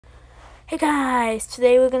Hey guys,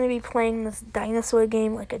 today we're going to be playing this dinosaur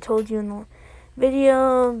game like I told you in the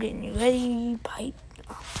video, getting you ready,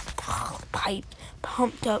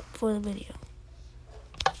 pumped up for the video.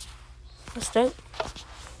 Let's start.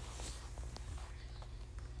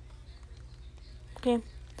 Okay,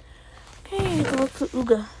 look for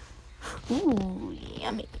Ooga. Ooh,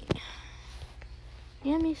 yummy.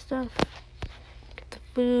 Yummy stuff. Get the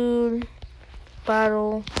food,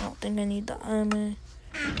 bottle. I don't think I need the armor.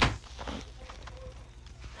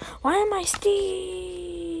 Why am I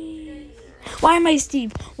Steve? Why am I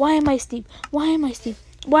Steve? Why am I Steve? Why am I Steve?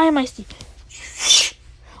 Why am I Steve?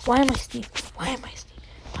 Why am I Steve? Why am I Steve?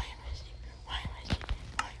 Why am I Steve? Why am I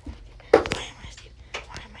Steve? Why am I Steve?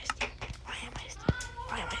 Why am I Steve? Why am I Steve?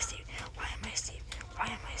 Why am I Steve? Why am I Steve? Why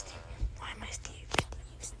am I Steve? Why am I Steve?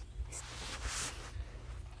 Steve.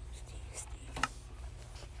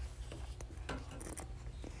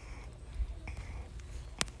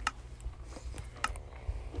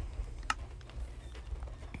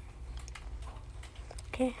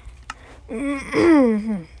 Okay.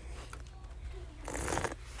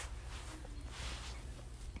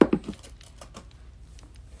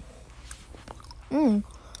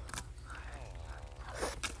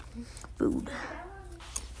 Food.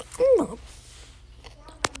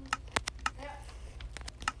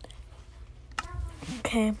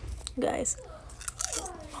 Okay, guys.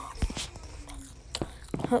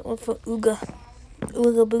 Look for Ooga.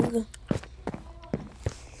 Ooga booga.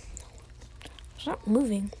 Stop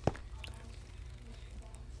moving.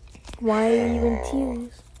 Why are you in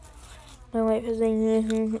tears? My wife has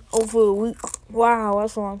been over a week. Wow,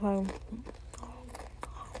 that's a long time.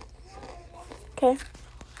 Okay,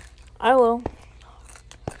 I will.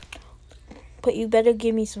 But you better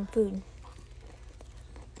give me some food.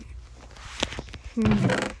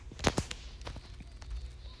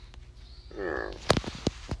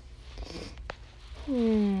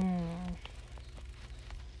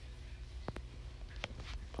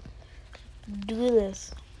 Do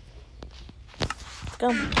this.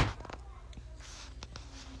 Come.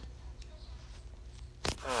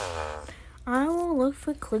 I will look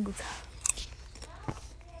for clues.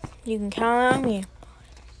 You can count on me.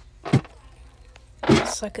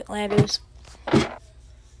 Suck at ladders.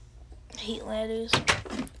 Hate ladders.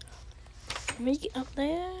 Make it up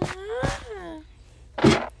there.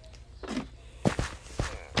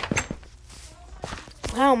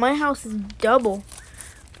 Wow, my house is double.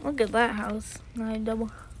 Look at that house. Not double.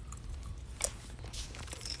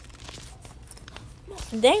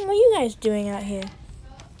 Dang, what are you guys doing out here?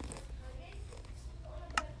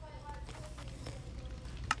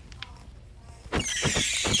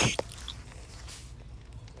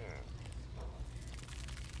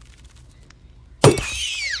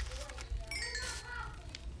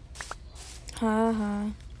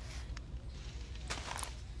 Ha.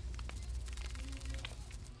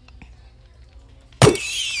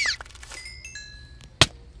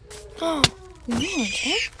 Oh,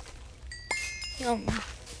 okay. Oh.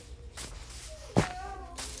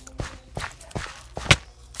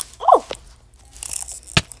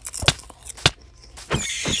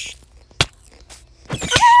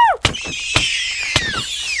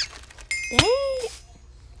 Dang.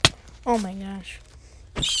 Oh my gosh.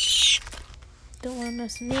 Don't want to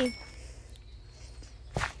mess with me.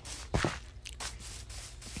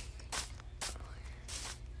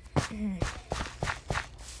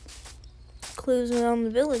 Clues around the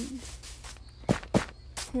village.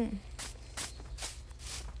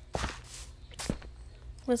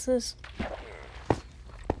 What's this?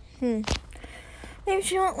 Maybe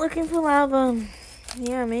she went looking for lava.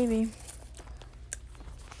 Yeah, maybe.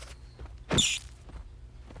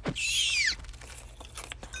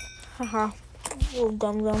 Haha. Little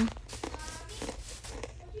gum.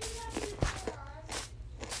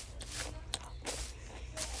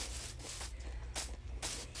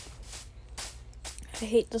 I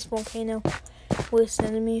hate this volcano. Worst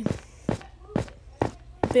enemy.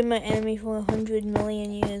 Been my enemy for 100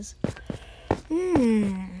 million years.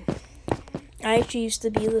 I actually used to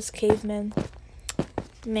be this caveman.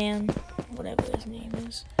 Man, whatever his name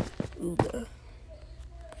is. Ooga.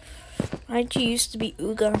 I actually used to be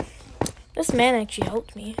Ooga. This man actually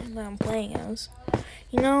helped me that I'm playing as.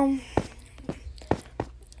 You know,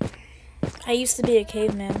 I used to be a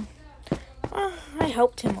caveman. I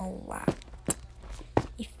helped him a lot.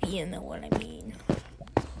 If you know what I mean.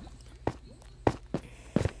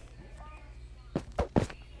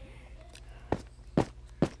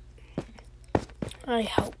 I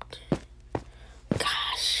helped.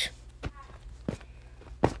 Gosh.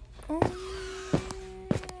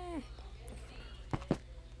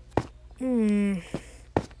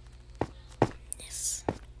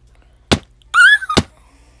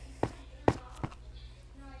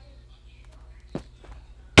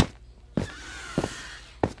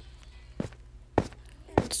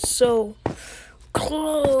 so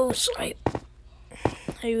close. Are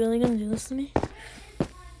you really gonna do this to me?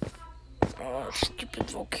 Oh,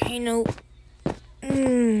 stupid volcano.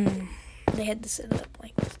 They had to set it up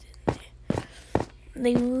like this, didn't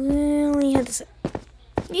they? They really had to set.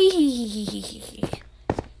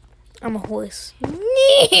 I'm a horse.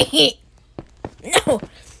 No.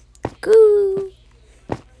 Goo.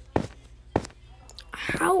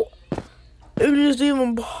 How is this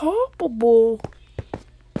even possible?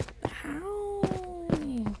 How?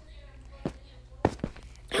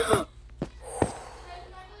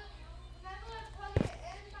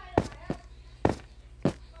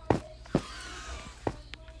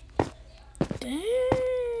 Dang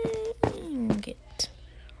it.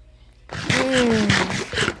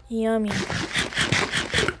 Yummy.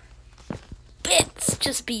 It's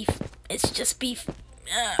just beef. It's just beef.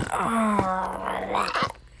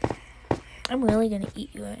 I'm really gonna eat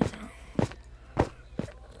you right now. I'm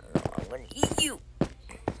gonna eat you.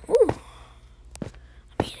 Ooh.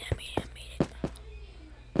 I made it.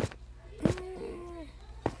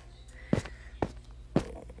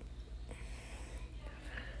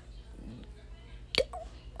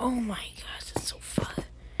 Oh my gosh, that's so fun.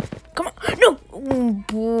 Come on. No!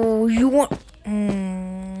 Boo, you want...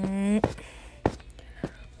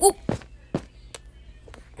 Oop.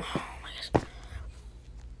 Oh my gosh.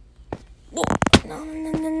 Whoa. No.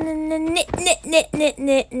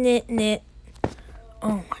 Knit.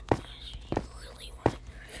 Oh my gosh.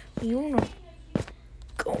 You wanna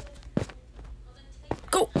go.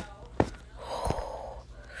 Go.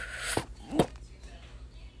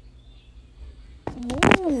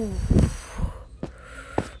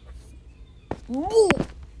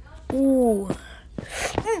 Ooh. Boo.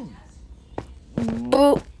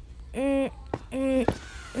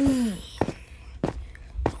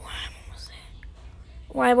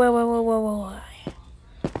 Why?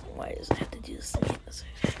 Why does it have to do this again?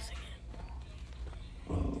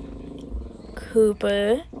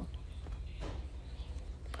 Cooper.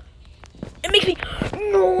 It makes me.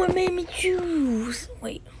 No, it made me choose.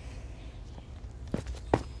 Wait.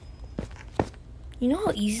 You know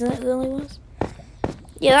how easy that really was?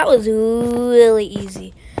 Yeah, that was really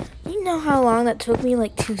easy. You know how long that took me?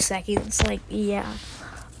 Like 2 seconds. Like, yeah.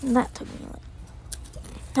 That took me like.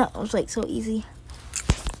 That was like so easy.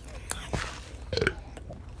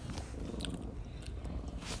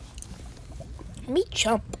 Me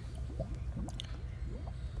chump.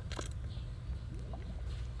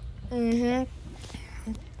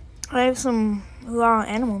 I have some raw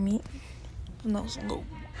animal meat. No, some goat.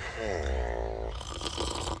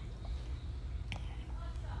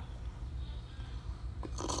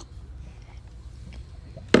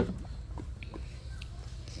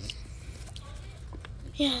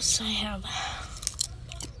 Yes, I have.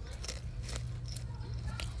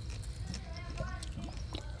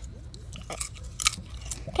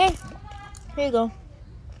 Okay, here you go.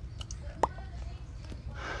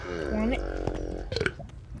 Want it?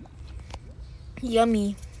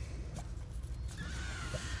 Yummy.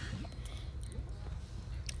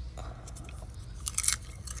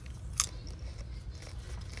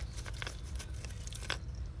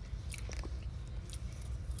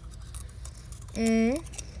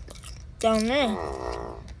 Down there.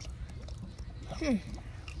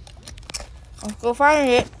 Let's go find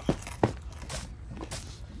it.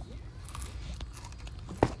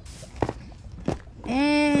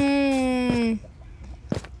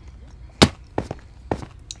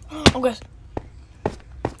 Oh gosh.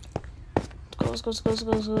 Let's go. Let's go.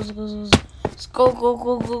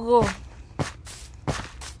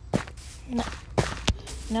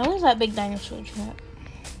 Now where's that big dinosaur trap?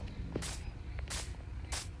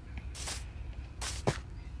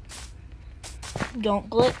 Don't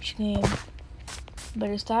glitch, game.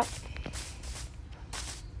 Better stop.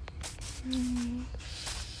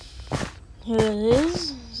 Here it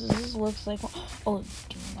is. This looks like. Oh,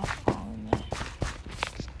 do not fall in there.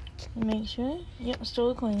 Make sure. Yep,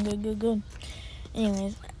 still clean. Good.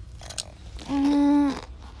 Anyways. You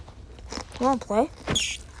wanna play?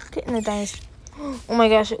 Get in the dinosaur. Oh my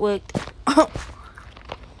gosh, it worked.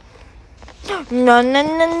 No.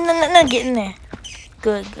 Get in there.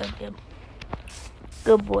 Good.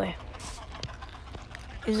 Good boy.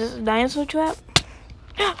 Is this a dinosaur trap?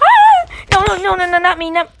 No, not me.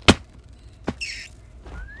 No.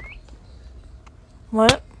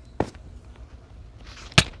 What?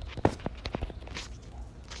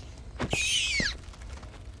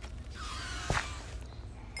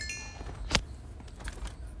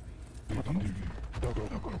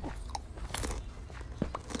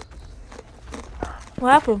 What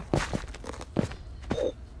happened?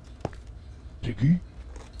 Tiggy?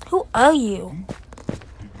 Who are you?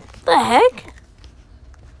 The heck?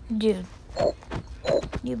 Dude.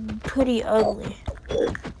 You're pretty ugly.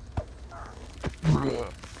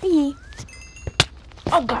 Hey.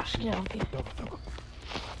 Oh gosh, get out here.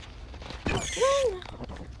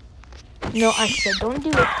 No, I said don't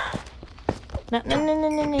do it. No, no, no, no,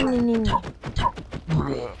 no, no, no, no, no.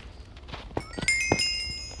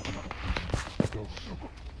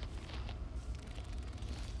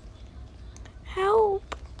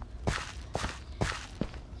 Help.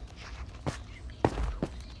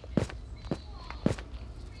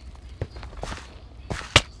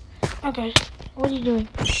 Okay, what are you doing?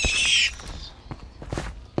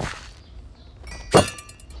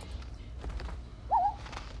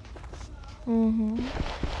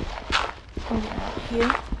 Hold it out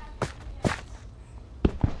here.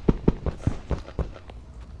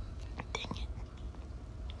 Dang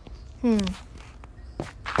it.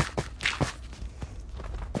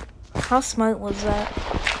 How smart was that?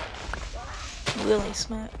 Really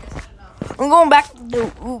smart. I'm going back to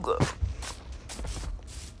the Ooga.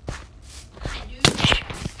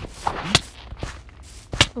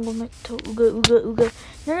 I'm going back to Ooga.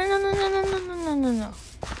 No, no, no, no, no, no, no, no, no, no.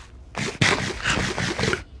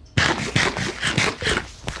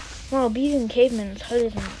 Well, beating cavemen is harder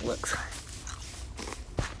than it looks.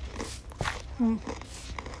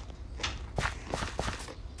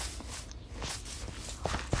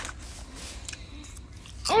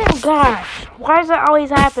 Oh gosh, why does that always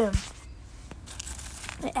happen?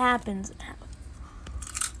 It happens.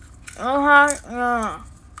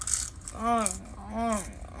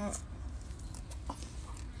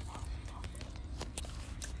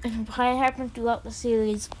 It probably happened throughout the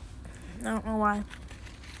series. I don't know why.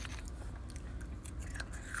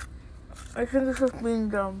 I think it's just being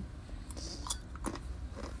dumb.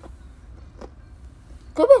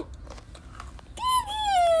 Come on.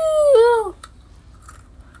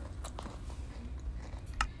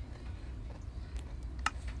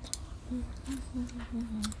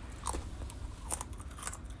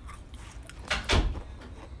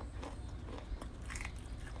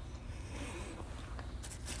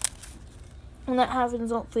 When that happens,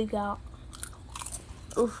 don't freak out.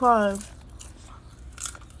 It's fine.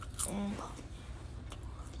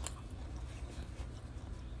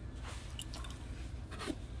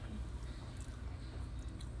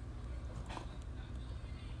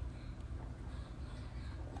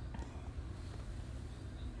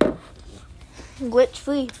 Glitch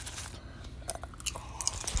free.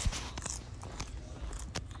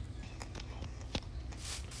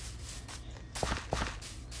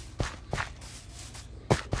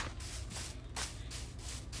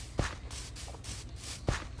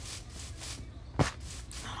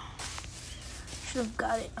 Should have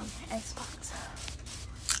got it on my Xbox.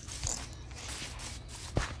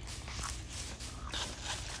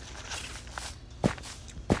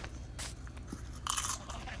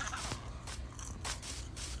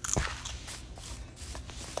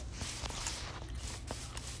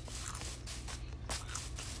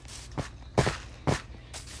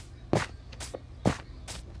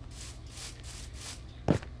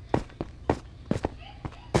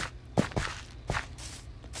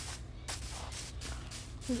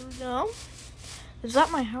 No. Is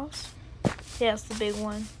that my house? Yeah, it's the big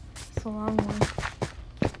one. It's the long one.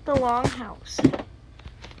 The long house.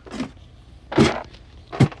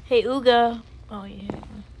 Hey, Ooga. Oh, yeah.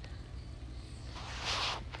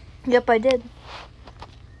 Yep, I did.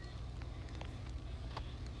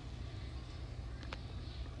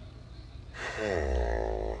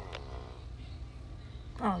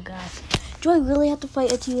 Oh, gosh. Do I really have to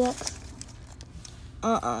fight a T-Rex?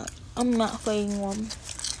 I'm not fighting one.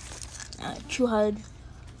 Too hard.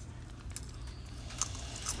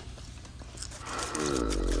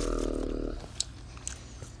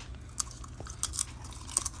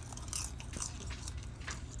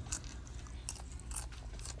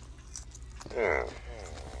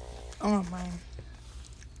 Oh man.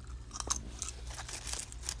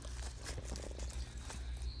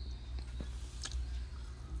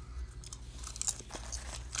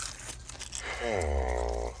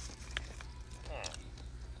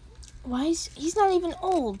 Why is he's not even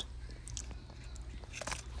old?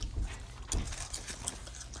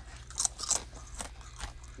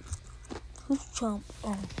 Who's Chomp?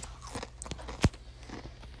 Oh.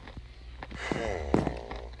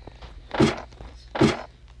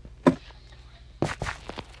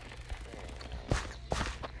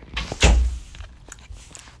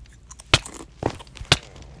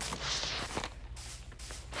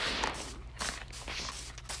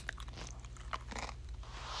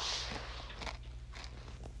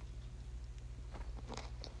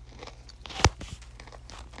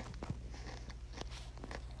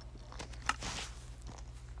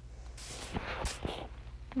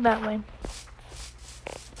 That way.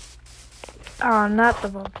 Oh, not the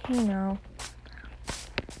volcano.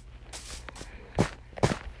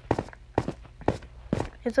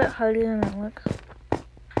 Is it harder than it looks?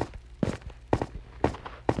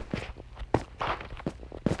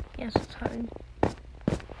 Yes, it's hard.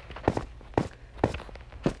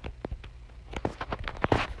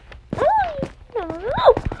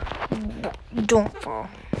 No. Don't fall.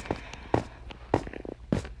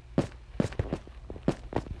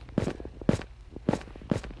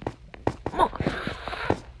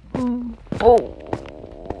 Oh.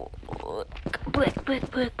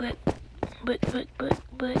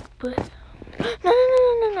 But.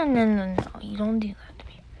 No. You don't do that to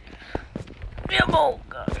me. Oh,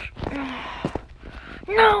 gosh.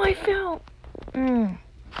 No, I fell.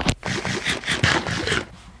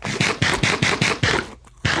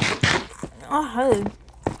 Oh, hard.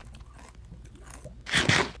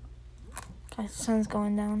 Okay, the sun's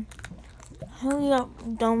going down. Hurry up,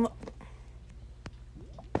 dumb.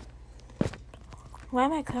 Why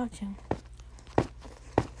am I crouching?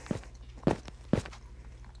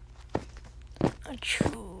 A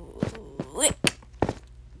trick.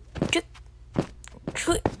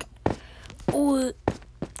 Or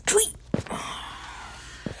tweet.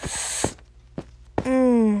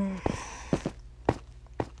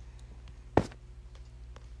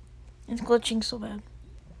 It's glitching so bad.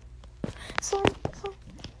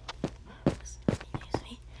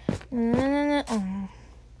 No.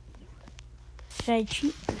 Should I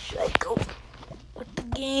cheat or should I go with the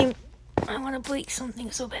game? I want to break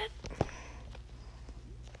something so bad.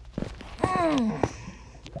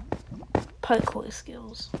 Parkour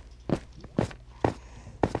skills.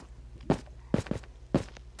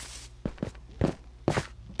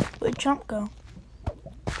 Where'd Chomp go?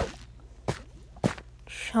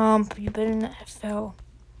 Chomp, you better not have fell.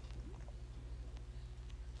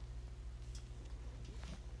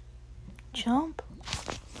 Chomp?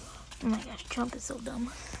 Oh my gosh, Chomp is so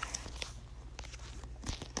dumb.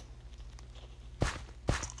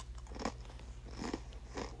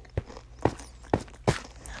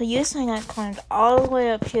 So you're saying I climbed all the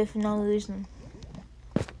way up here for no reason.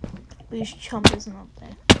 At least Chomp isn't up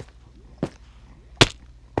there.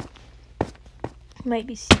 Might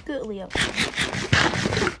be secretly up there.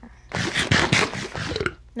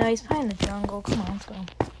 No, he's probably in the jungle. Come on, let's go.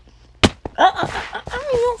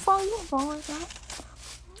 You don't fall like that.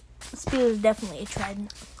 Spear is definitely a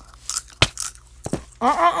trident.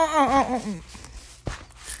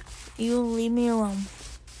 You leave me alone.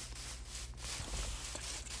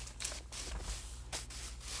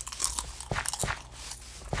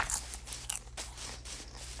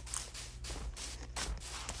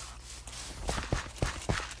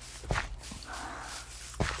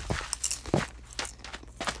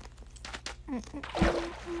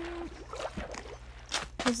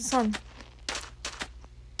 Where's the sun?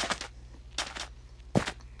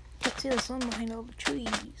 Can't see the sun behind all the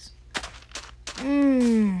trees.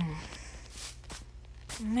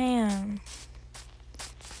 Man.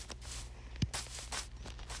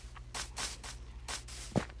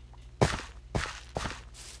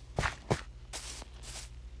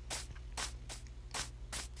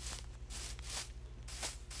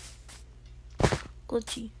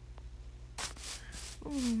 Glitchy.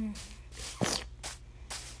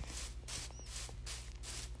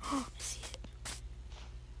 Oh, I see it.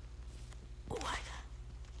 Oh, I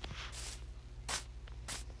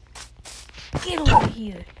got. Get over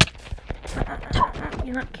here.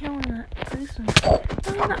 You're not killing that person.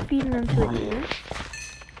 No, you're not feeding them to it.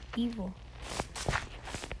 Evil.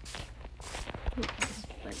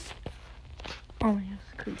 Oh my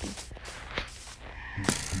gosh, creepy.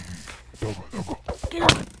 Get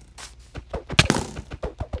up.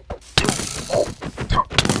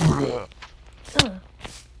 Ugh.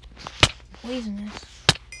 Poisonous.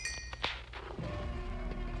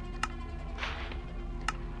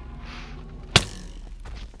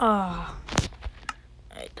 Ah.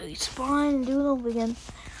 I had to respawn and do it over again.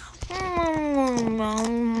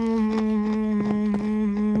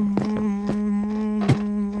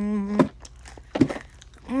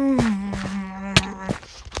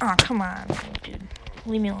 Oh, come on, dude.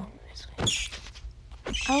 Leave me alone.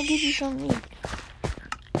 I'll give you some meat.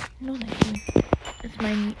 No, thank you. It's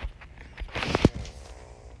my meat.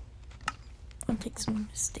 I'll take some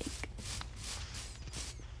steak.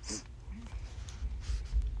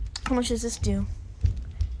 How much does this do?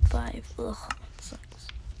 5. Ugh, that sucks.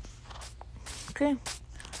 Okay.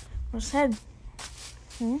 Let's head.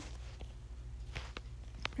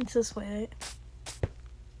 It's this way, right?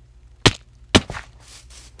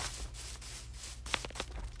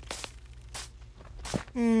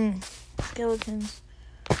 Skeletons.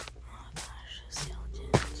 Oh gosh,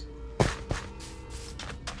 skeletons.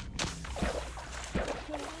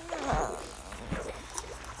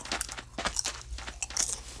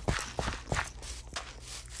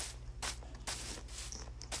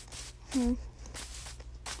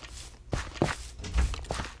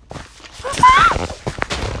 Oh gosh.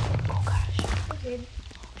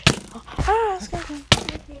 Ah, skeleton.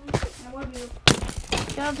 I love you.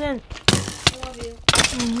 Skeleton. I love you.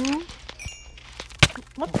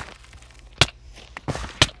 What?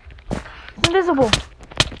 It's invisible.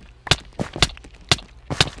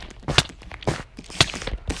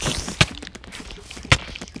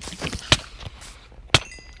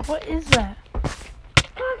 What is that?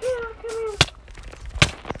 Come here.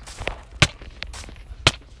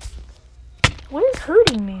 What is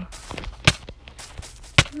hurting me?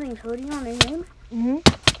 Something's hurting on his name.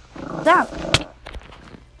 Stop.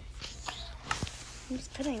 I'm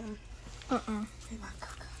just petting him.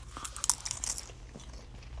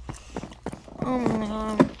 Oh my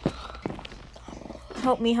god.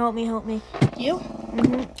 Help me. You?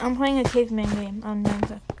 I'm playing a caveman game on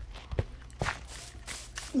Minecraft.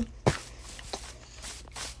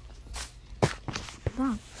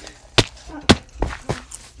 Stop.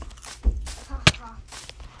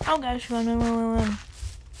 Oh gosh, run.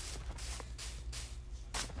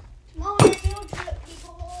 Come on, field trip,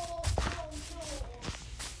 people.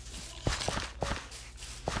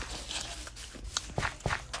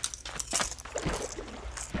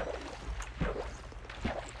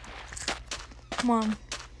 Come on.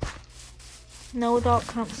 No adult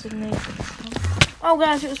consternation. Oh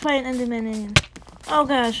gosh, it was fighting Enderman. Oh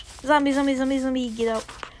gosh. Zombie, get out.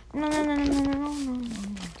 No.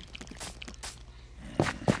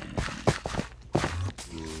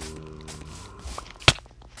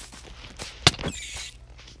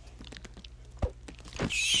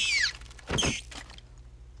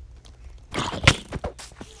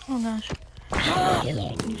 Oh gosh.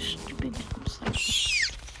 You stupid dumpster.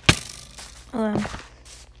 Hello.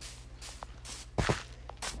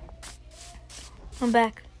 I'm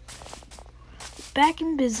back. Back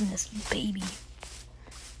in business, baby.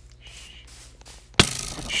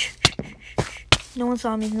 Shh. No one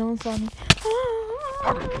saw me. Gosh,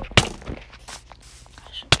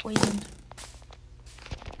 poisoned.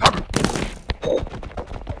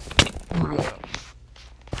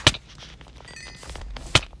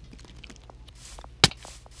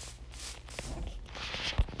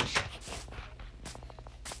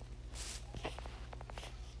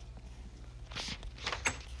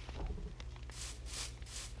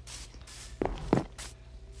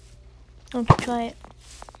 Don't you try it.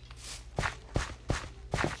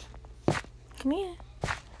 Come here.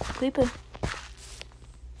 Creeper.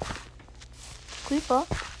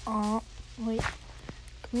 Oh, wait.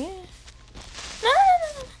 Come here. No.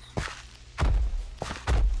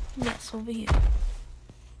 Yes, over here.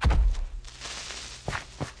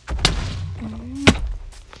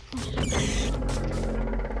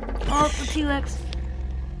 Oh, the T-Rex.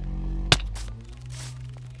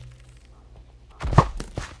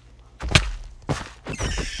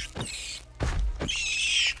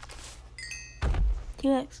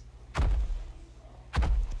 T-Rex.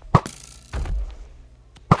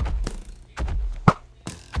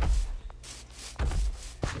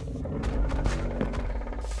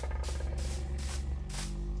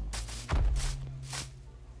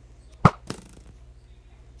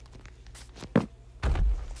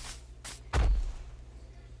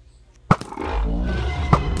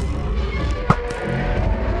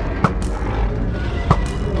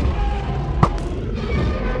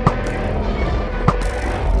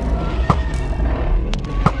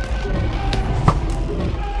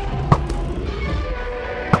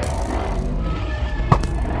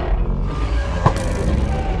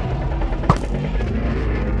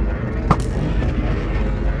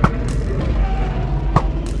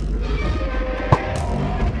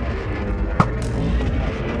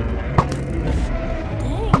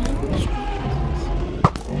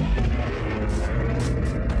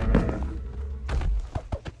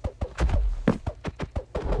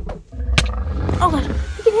 Oh god,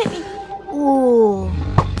 he can hit me. Ooh.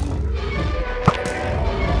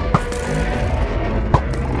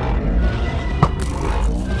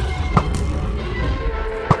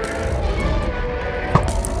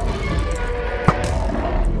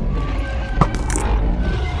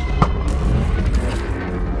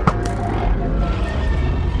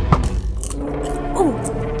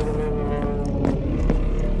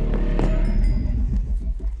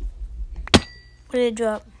 What did it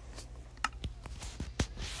drop?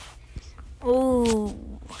 Ooh.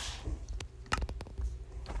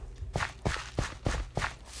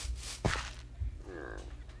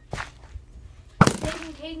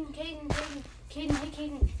 Caden, hey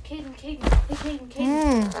Caden. Can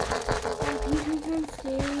you come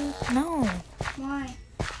downstairs? No. Why?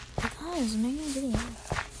 Because I'm making a video.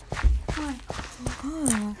 Why?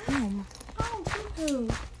 Oh, home. Oh, poo-poo.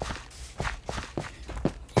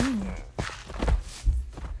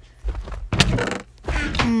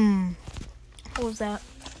 What was that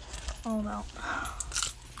all about?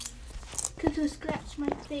 Cuckoo scratched my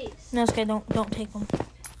face. No, Sky, don't take them.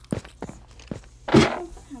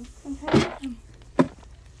 I'm hurting him.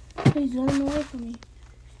 Please let him away from me.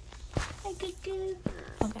 Hi, Cuckoo.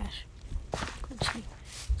 Oh gosh. Glitchy.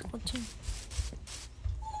 It's glitchy.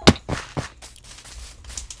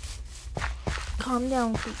 Calm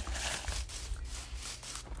down, please.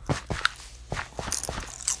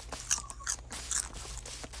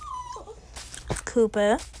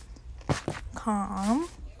 Cooper. Calm.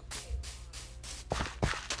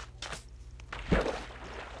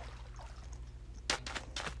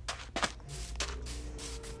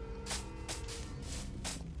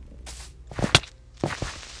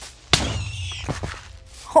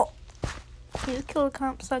 Oh! He just killed a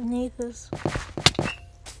campsite underneath us.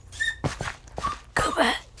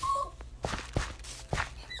 Cooper!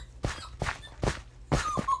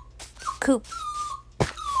 Coop.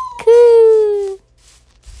 Coo!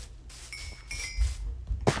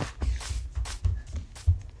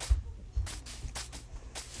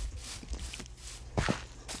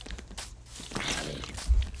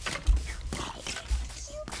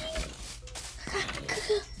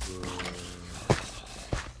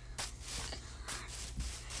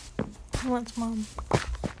 He wants mom.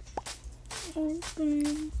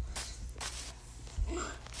 Open.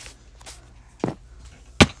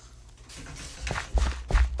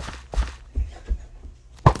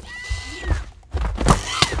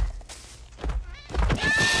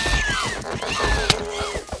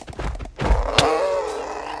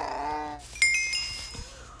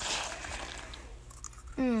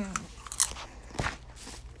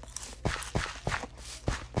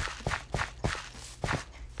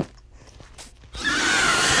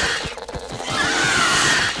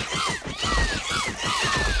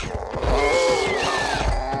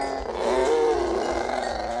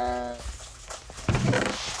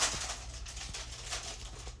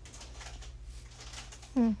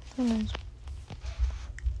 Who knows?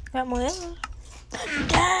 Got more arrows.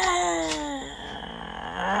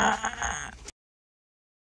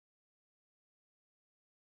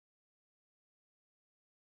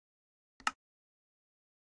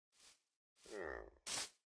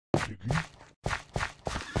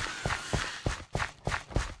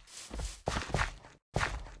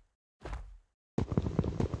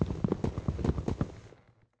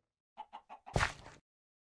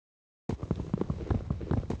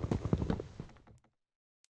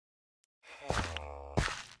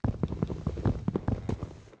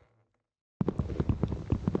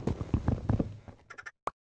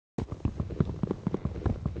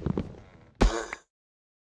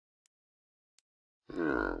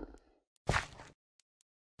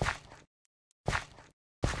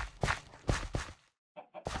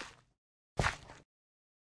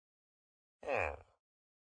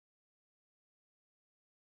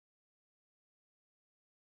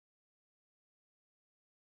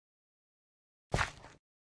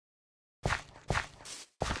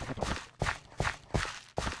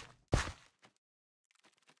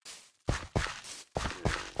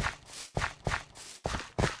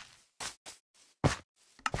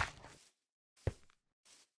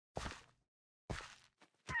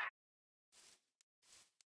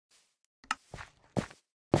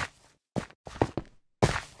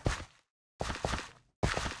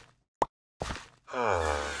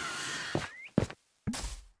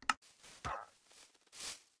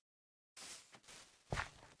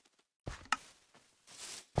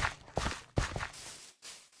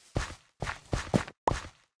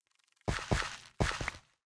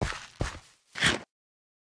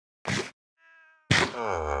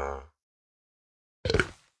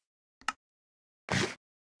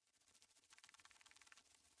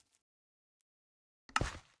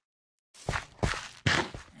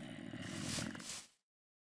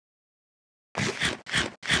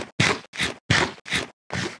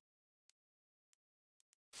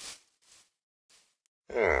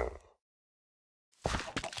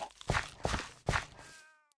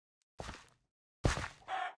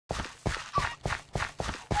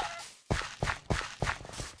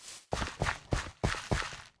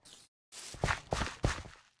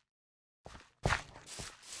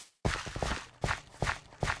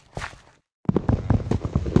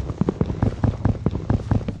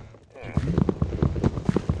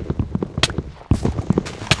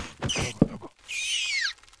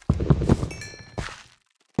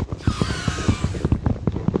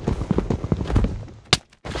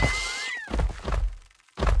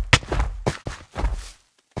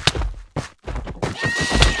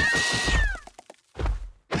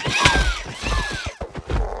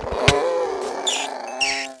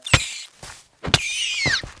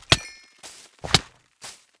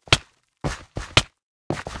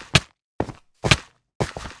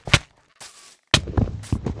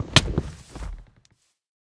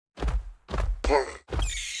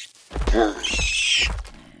 Ugh.